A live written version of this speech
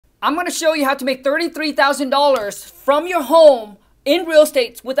I'm going to show you how to make $33,000 from your home in real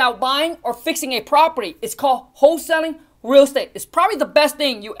estate without buying or fixing a property. It's called wholesaling real estate. It's probably the best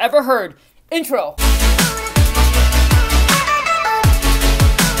thing you ever heard. Intro.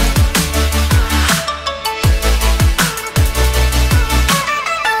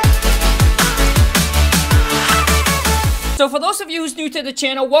 So for those of you who's new to the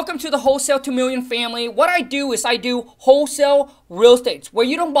channel, welcome to the Wholesale to Million family. What I do is I do wholesale real estate where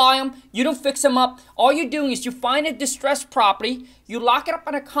you don't buy them, you don't fix them up. All you're doing is you find a distressed property, you lock it up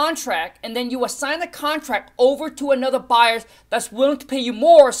on a contract, and then you assign the contract over to another buyer that's willing to pay you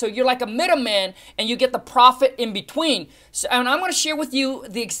more, so you're like a middleman and you get the profit in between. So, and I'm going to share with you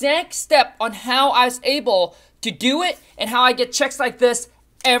the exact step on how I was able to do it and how I get checks like this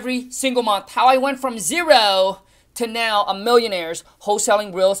every single month. How I went from zero to now a millionaire's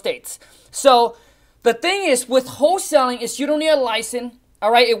wholesaling real estate. So the thing is with wholesaling is you don't need a license.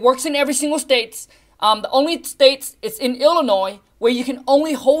 All right, it works in every single state. The only states is in Illinois where you can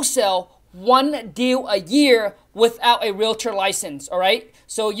only wholesale one deal a year without a realtor license. All right,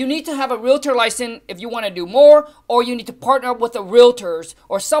 so you need to have a realtor license if you want to do more, or you need to partner up with the realtors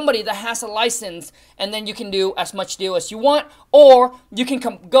or somebody that has a license, and then you can do as much deal as you want, or you can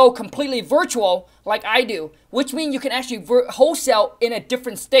go completely virtual like I do, which means you can actually wholesale in a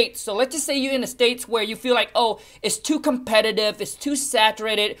different state. So let's just say you're in the states where you feel like, oh, it's too competitive, it's too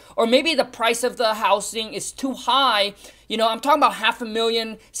saturated, or maybe the price of the housing is too high. You know, I'm talking about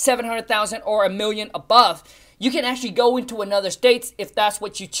 $500,000, $700,000, or $1 million above. You can actually go into another state if that's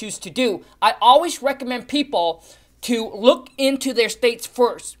what you choose to do. I always recommend people to look into their states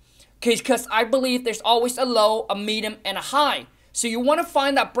first, because I believe there's always a low, a medium, and a high. So you want to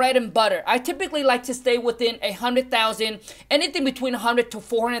find that bread and butter. I typically like to stay within 100,000, anything between 100 to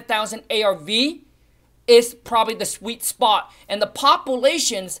 400,000 ARV is probably the sweet spot. And the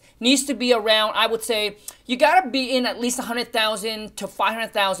populations needs to be around, I would say, you got to be in at least 100,000 to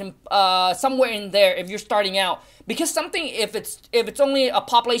 500,000, somewhere in there if you're starting out. Because something, if it's only a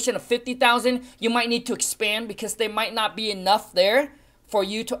population of 50,000, you might need to expand because there might not be enough there for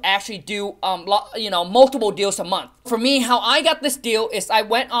you to actually do, multiple deals a month. For me, how I got this deal is I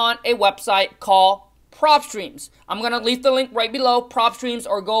went on a website called PropStreams. I'm going to leave the link right below, PropStreams,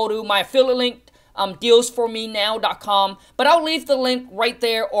 or go to my affiliate link, dealsformenow.com, but I'll leave the link right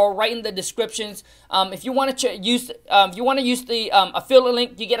there or right in the descriptions. If you want to use the affiliate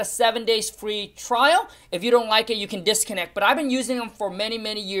link, you get a 7 days free trial. If you don't like it, you can disconnect. But I've been using them for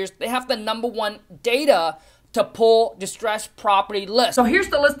many years. They have the #1 data to pull distressed property list. So here's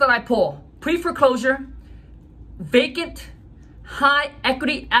the list that I pull: pre-foreclosure, vacant, high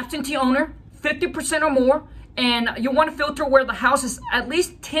equity absentee owner, 50% or more. And you want to filter where the house is at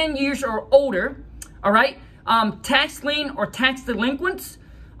least 10 years or older, all right? Tax lien or tax delinquents.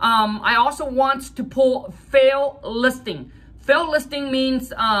 I also want to pull fail listing. Fail listing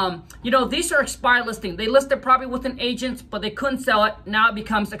means, these are expired listing. They listed probably with an agent, but they couldn't sell it. Now it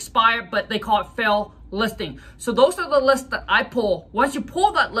becomes expired, but they call it fail listing. So those are the lists that I pull. Once you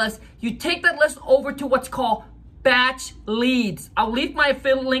pull that list, you take that list over to what's called batch leads. I'll leave my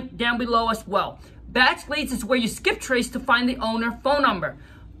affiliate link down below as well. Batch leads is where you skip trace to find the owner phone number.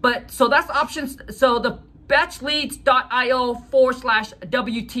 So that's options. So the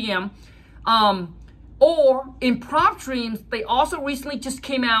batchleads.io/WTM. Or in PropStreams, they also recently just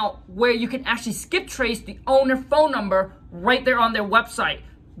came out where you can actually skip trace the owner phone number right there on their website.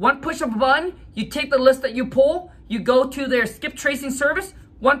 One push of a button, you take the list that you pull, you go to their skip tracing service,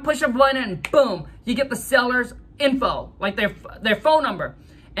 one push of a button, and boom, you get the seller's info, like their phone number.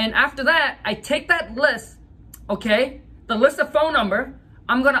 And after that, I take that list, okay, the list of phone number,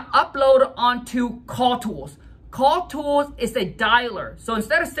 I'm going to upload it onto Call Tools. Call Tools is a dialer. So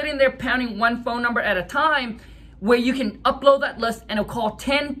instead of sitting there pounding one phone number at a time, where you can upload that list and it'll call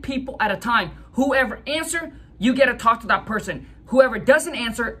 10 people at a time. Whoever answers, you get to talk to that person. Whoever doesn't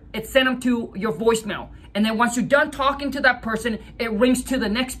answer, it sends them to your voicemail. And then once you're done talking to that person, it rings to the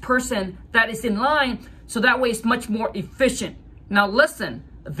next person that is in line. So that way it's much more efficient. Now listen.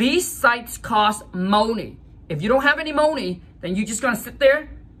 These sites cost money. If you don't have any money, then you're just going to sit there,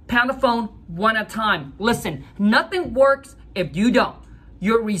 pound the phone one at a time. Listen, nothing works if you don't.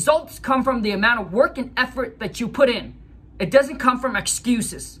 Your results come from the amount of work and effort that you put in. It doesn't come from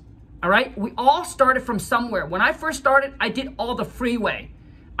excuses. All right? We all started from somewhere. When I first started, I did all the freeway.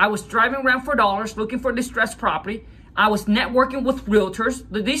 I was driving around for dollars looking for distressed property. I was networking with realtors.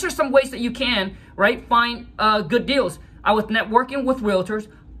 These are some ways that you can, right, find good deals. I was networking with realtors,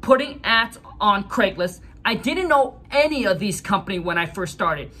 putting ads on Craigslist. I didn't know any of these companies when I first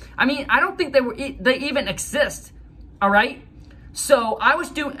started. I mean, I don't think they even exist, all right? So I was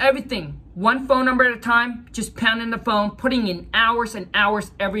doing everything, one phone number at a time, just pounding the phone, putting in hours and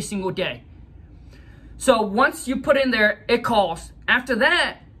hours every single day. So once you put in there, it calls. After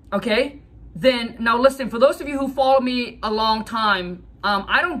that, okay, then now listen, for those of you who follow me a long time,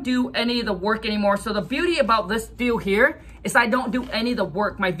 I don't do any of the work anymore. So the beauty about this deal here is I don't do any of the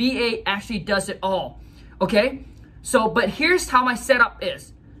work. My VA actually does it all, okay? So, but here's how my setup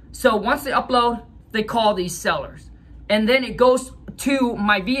is. So once they upload, they call these sellers. And then it goes to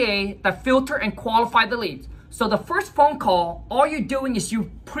my VA that filter and qualify the leads. So the first phone call, all you're doing is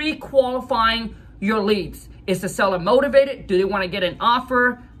you pre-qualifying your leads. Is the seller motivated? Do they want to get an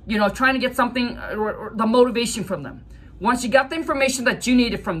offer? You know, trying to get something, or the motivation from them. Once you got the information that you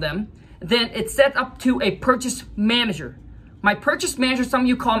needed from them, then it's set up to a purchase manager. My purchase manager, some of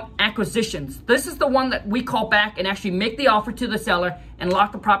you call them acquisitions. This is the one that we call back and actually make the offer to the seller and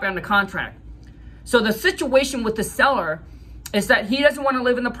lock the property under contract. So the situation with the seller is that he doesn't want to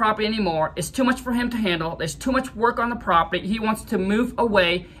live in the property anymore. It's too much for him to handle. There's too much work on the property. He wants to move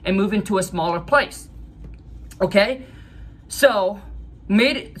away and move into a smaller place. Okay? So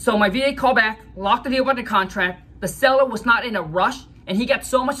my VA called back, locked the deal under contract. The seller was not in a rush, and he got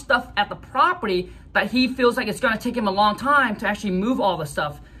so much stuff at the property that he feels like it's going to take him a long time to actually move all the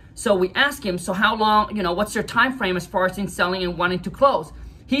stuff. So we asked him, so how long, you know, what's your time frame as far as in selling and wanting to close?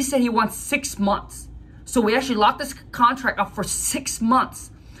 He said he wants 6 months. So we actually locked this contract up for 6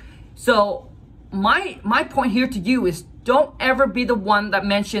 months. So my point here to you is don't ever be the one that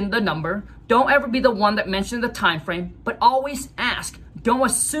mentioned the number. Don't ever be the one that mentioned the time frame, but always ask. Don't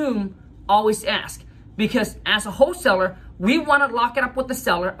assume, always ask. Because as a wholesaler, we want to lock it up with the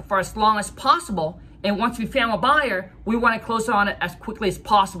seller for as long as possible. And once we found a buyer, we want to close on it as quickly as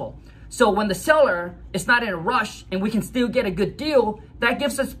possible. So when the seller is not in a rush and we can still get a good deal, that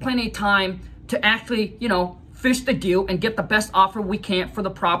gives us plenty of time to actually, you know, fish the deal and get the best offer we can for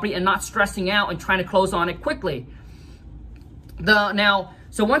the property and not stressing out and trying to close on it quickly.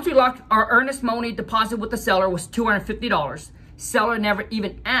 So once we locked, our earnest money deposit with the seller was $250. Seller never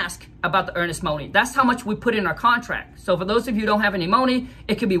even asked about the earnest money. That's how much we put in our contract. So for those of you who don't have any money,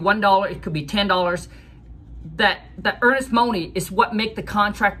 it could be $1, it could be $10. That earnest money is what make the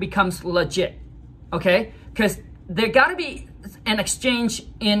contract becomes legit, okay? Because there got to be an exchange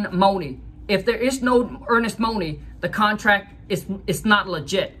in money. If there is no earnest money, the contract is not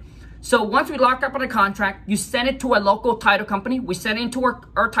legit. So once we lock up on a contract, you send it to a local title company. We send it into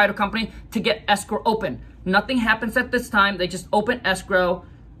our title company to get escrow open. Nothing happens at this time. They just open escrow,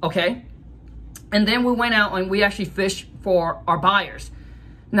 okay? And then we went out and we actually fished for our buyers.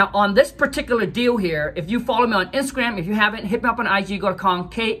 Now, on this particular deal here, if you follow me on Instagram, if you haven't, hit me up on IG, go to Khang,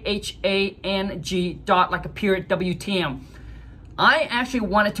 K-H-A-N-G dot, like a period, W-T-M. I actually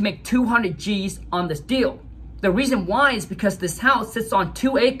wanted to make 200 G's on this deal. The reason why is because this house sits on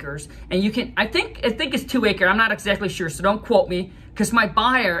 2 acres, and you can, I think it's 2 acres. I'm not exactly sure, so don't quote me, because my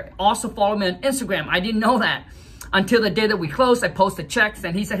buyer also followed me on Instagram. I didn't know that until the day that we closed. I posted checks,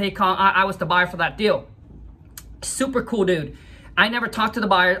 and he said, hey, Khang, I was the buyer for that deal. Super cool dude. I never talked to the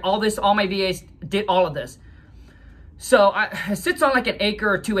buyer. All my VAs did all of this. So it sits on like an acre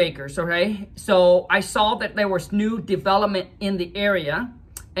or 2 acres, okay? So I saw that there was new development in the area,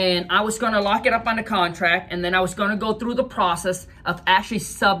 and I was going to lock it up on the contract, and then I was going to go through the process of actually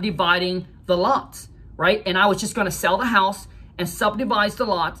subdividing the lots, right? And I was just going to sell the house and subdivide the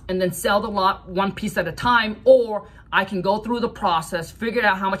lots and then sell the lot one piece at a time, or I can go through the process, figure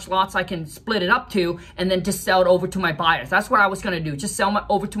out how much lots I can split it up to, and then just sell it over to my buyers. That's what I was going to do. Just sell it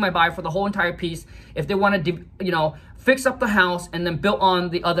over to my buyer for the whole entire piece. If they want to, you know, fix up the house and then build on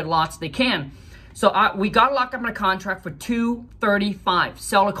the other lots, they can. So we got locked up in a contract for $235.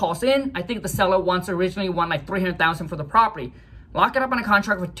 Seller calls in. I think the seller originally won like $300,000 for the property. Lock it up on a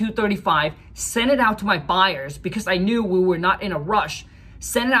contract for $235. Send it out to my buyers because I knew we were not in a rush.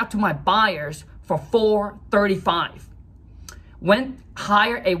 Send it out to my buyers for $435. Went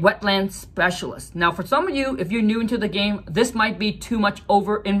hire a wetland specialist. Now, for some of you, if you're new into the game, this might be too much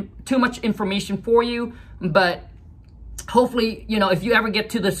information for you, but hopefully, you know, if you ever get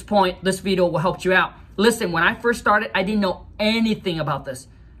to this point, this video will help you out. Listen, when I first started, I didn't know anything about this.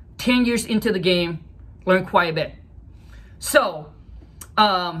 10 years into the game, learned quite a bit. So,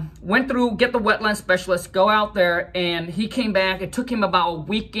 went through, get the wetland specialist, go out there, and he came back. It took him about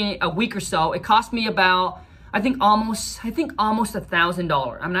a week or so. It cost me about, I think almost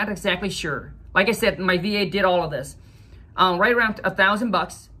 $1,000. I'm not exactly sure. Like I said, my VA did all of this. Right around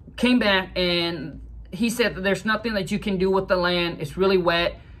 $1,000. Came back and he said that there's nothing that you can do with the land. It's really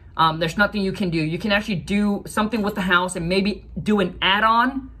wet. There's nothing you can do. You can actually do something with the house and maybe do an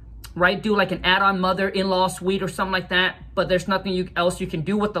add-on right? Do like an add-on mother-in-law suite or something like that, but there's nothing else you can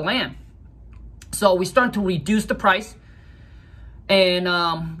do with the land. So we started to reduce the price. And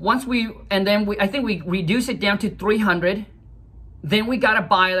I think we reduced it down to 300. Then we got a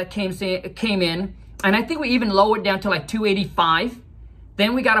buyer that came in, and I think we even lowered down to like 285.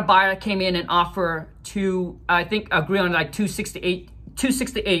 Then we got a buyer that came in and offered I think agree on like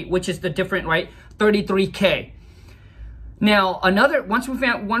 268, which is the different, right? 33K. Now once we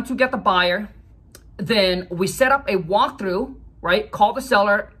got the buyer, then we set up a walkthrough, right? Call the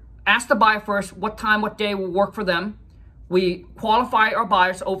seller, ask the buyer first what time, what day will work for them. We qualify our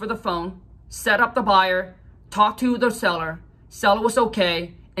buyers over the phone, set up the buyer, talk to the seller. Seller was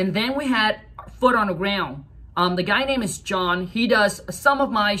okay, and then we had foot on the ground. The guy name is John. He does some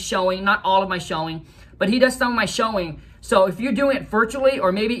of my showing, not all of my showing, but he does some of my showing. So if you're doing it virtually,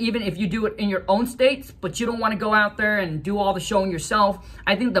 or maybe even if you do it in your own states, but you don't want to go out there and do all the showing yourself,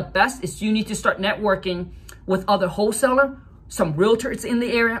 I think the best is you need to start networking with other wholesaler, some realtors in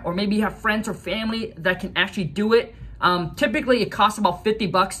the area, or maybe you have friends or family that can actually do it. Typically, it costs about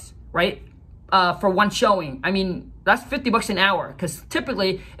 $50, right, for one showing. I mean, that's $50 an hour, because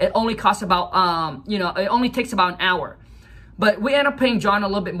typically it only costs about, it only takes about an hour. But we end up paying John a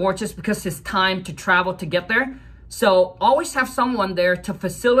little bit more just because his time to travel to get there. So always have someone there to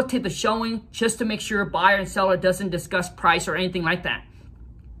facilitate the showing, just to make sure buyer and seller doesn't discuss price or anything like that.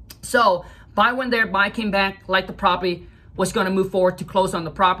 So buyer went there, buyer came back, liked the property, was going to move forward to close on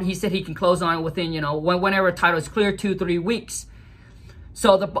the property. He said he can close on it within, whenever title is clear, 2-3 weeks.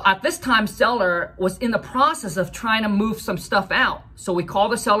 So at this time, seller was in the process of trying to move some stuff out. So we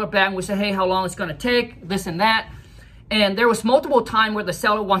called the seller back and we said, hey, how long it's going to take, this and that. And there was multiple times where the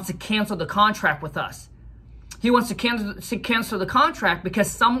seller wants to cancel the contract with us. He wants to cancel the contract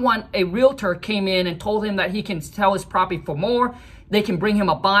because a realtor came in and told him that he can sell his property for more. They can bring him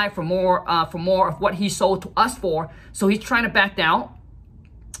a buy for more of what he sold to us for. So he's trying to back out,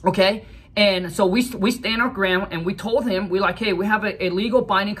 okay? And so we stand our ground, and we told him, we're like, hey, we have a legal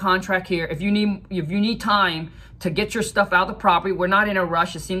binding contract here. If you need time to get your stuff out of the property, we're not in a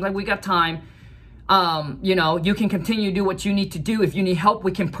rush. It seems like we got time. You can continue to do what you need to do. If you need help,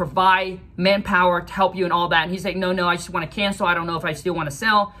 we can provide manpower to help you and all that. And he's like, no, I just want to cancel. I don't know if I still want to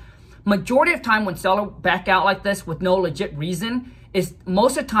sell. Majority of time when seller back out like this with no legit reason is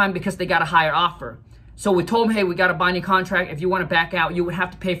most of the time because they got a higher offer. So we told him, hey, we got a binding contract. If you want to back out, you would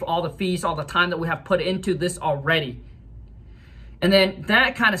have to pay for all the fees, all the time that we have put into this already. And then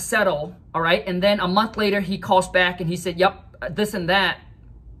that kind of settled, all right? And then a month later, he calls back and he said, yep, this and that.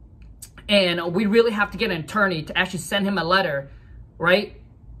 And we really have to get an attorney to actually send him a letter, right,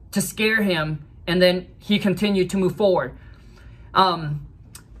 to scare him. And then he continued to move forward.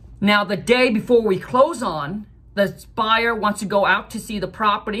 Now, the day before we close on, the buyer wants to go out to see the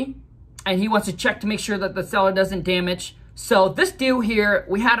property, and he wants to check to make sure that the seller doesn't damage. So this deal here,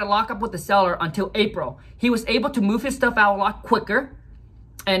 we had to lock up with the seller until April. He was able to move his stuff out a lot quicker,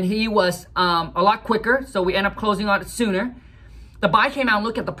 and he was a lot quicker, so we end up closing on it sooner. The buyer came out and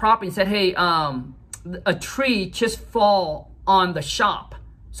looked at the property and said, hey, a tree just fall on the shop.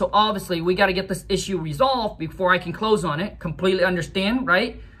 So obviously, we got to get this issue resolved before I can close on it. Completely understand,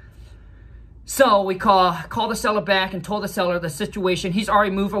 right? So we called the seller back and told the seller the situation. He's already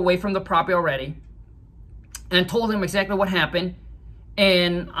moved away from the property already, and told him exactly what happened.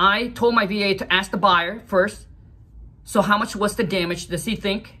 And I told my VA to ask the buyer first, so how much was the damage, does he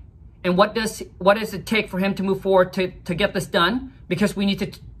think? And what does it take for him to move forward to get this done? Because we need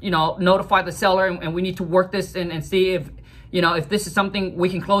to, notify the seller, and we need to work this and see if this is something we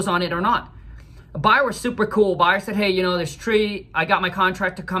can close on it or not. The buyer was super cool. Buyer said, hey, there's a tree. I got my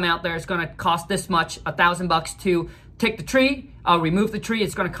contractor to come out there. It's going to cost this much, $1,000 to take the tree, remove the tree.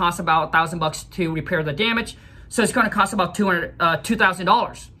 It's going to cost about $1,000 to repair the damage. So it's going to cost about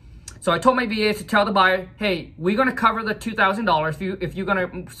 $2,000. So I told my VA to tell the buyer, hey, we're going to cover the $2,000 if you're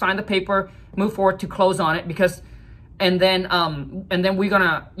going to sign the paper, move forward to close on it, and then we're going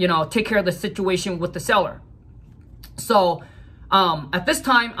to, take care of the situation with the seller. So at this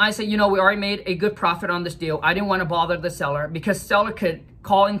time, I said, we already made a good profit on this deal. I didn't want to bother the seller because seller could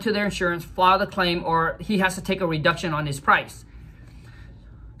call into their insurance, file the claim, or he has to take a reduction on his price.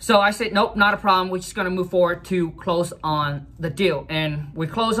 So I said, nope, not a problem. We're just going to move forward to close on the deal. And we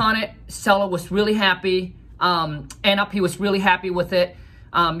closed on it. Seller was really happy. He was really happy with it.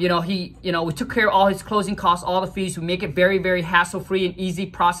 We took care of all his closing costs, all the fees. We make it very, very hassle-free and easy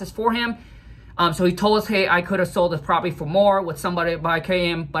process for him. So he told us, hey, I could have sold this property for more with somebody by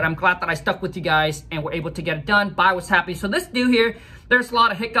KM, but I'm glad that I stuck with you guys and were able to get it done. Buyer was happy. So this deal here, there's a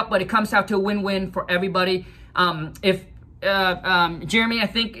lot of hiccup, but it comes out to a win-win for everybody. If Jeremy, I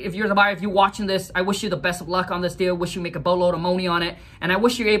think if you're the buyer, if you're watching this, I wish you the best of luck on this deal. Wish you make a boatload of money on it. And I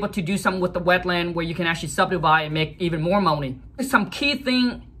wish you're able to do something with the wetland where you can actually subdivide and make even more money. Some key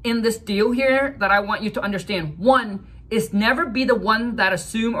thing in this deal here that I want you to understand. One is never be the one that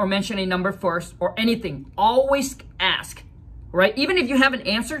assume or mention a number first or anything. Always ask, right? Even if you have an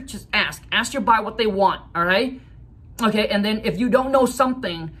answer, just ask. Ask your buyer what they want, all right? Okay, and then if you don't know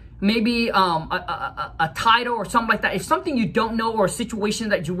something, maybe a title or something like that. If something you don't know or a situation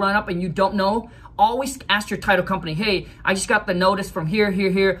that you run up and you don't know, always ask your title company, hey, I just got the notice from here.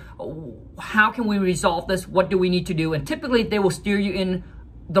 How can we resolve this? What do we need to do? And typically they will steer you in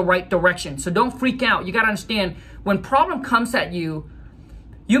the right direction. So don't freak out. You got to understand, when problem comes at you,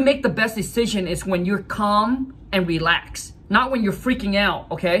 you make the best decision is when you're calm and relaxed, not when you're freaking out,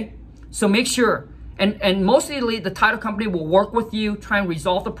 okay? So make sure. And mostly the title company will work with you, try and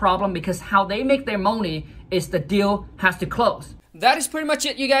resolve the problem, because how they make their money is the deal has to close. That is pretty much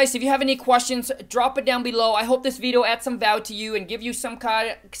it, you guys. If you have any questions, drop it down below. I hope this video adds some value to you and give you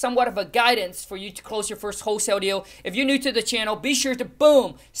somewhat of a guidance for you to close your first wholesale deal. If you're new to the channel, be sure to,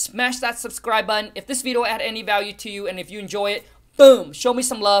 boom, smash that subscribe button. If this video had any value to you and if you enjoy it, boom, show me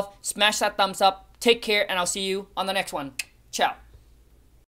some love, smash that thumbs up. Take care, and I'll see you on the next one. Ciao.